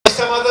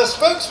some other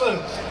spokesman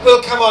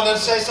will come on and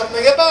say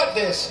something about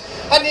this.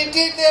 And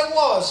indeed there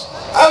was.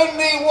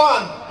 Only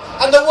one.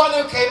 And the one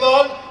who came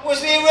on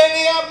was the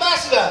Israeli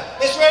ambassador.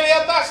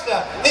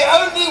 The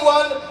only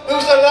one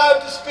who's allowed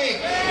to speak.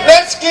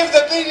 Let's give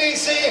the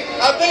BBC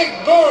a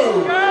big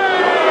boo.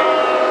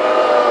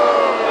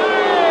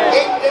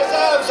 It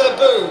deserves a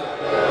boo.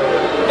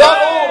 Not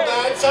all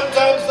bad.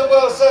 Sometimes the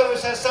World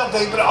Service has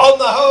something, but on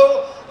the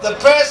whole, the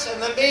press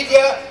and the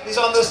media is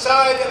on the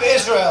side of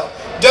Israel.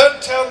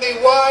 Don't tell me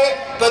why,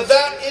 but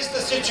that is the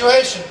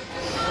situation.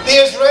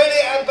 The Israeli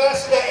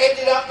ambassador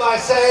ended up by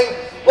saying,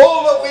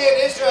 all that we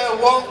in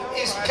Israel want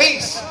is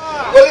peace.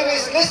 Well, if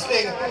he's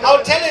listening,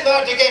 I'll tell him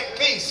how to get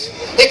peace.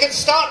 He can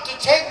start to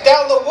take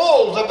down the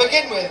wall to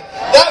begin with.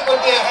 That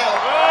would be a help.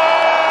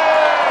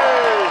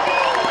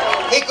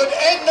 He could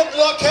end the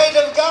blockade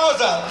of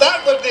Gaza.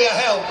 That would be a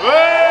help.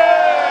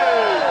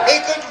 He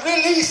could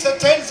release the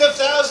tens of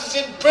thousands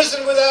in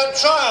prison without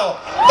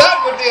trial. That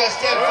would be a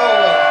step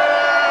forward.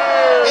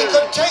 He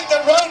could take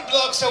the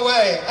roadblocks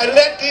away and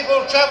let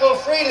people travel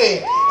freely.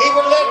 He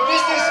would let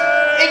business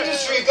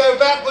industry go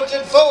backwards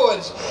and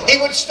forwards. He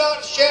would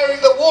start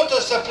sharing the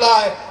water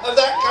supply of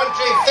that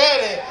country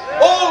fairly.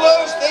 All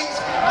those things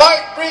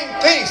might bring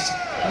peace.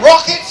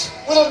 Rockets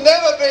will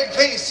never bring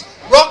peace.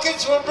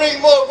 Rockets will bring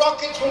more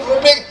rockets,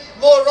 will bring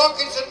more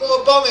rockets and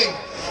more bombing.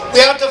 We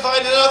have to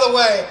find another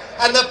way.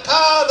 And the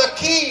power, the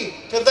key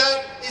to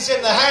that is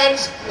in the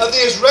hands of the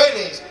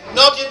Israelis,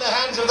 not in the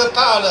hands of the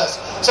powerless.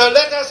 So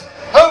let us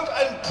hope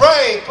and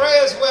pray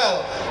as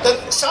well,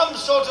 that some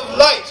sort of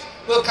light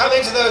will come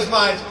into those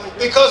minds,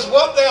 because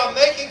what they are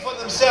making for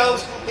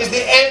themselves is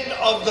the end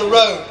of the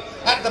road.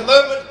 At the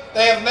moment,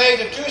 they have made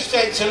a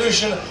two-state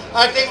solution,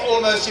 I think,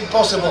 almost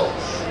impossible.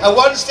 A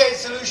one-state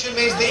solution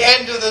means the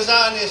end of the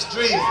Zionist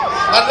dream.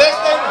 Unless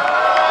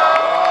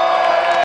they...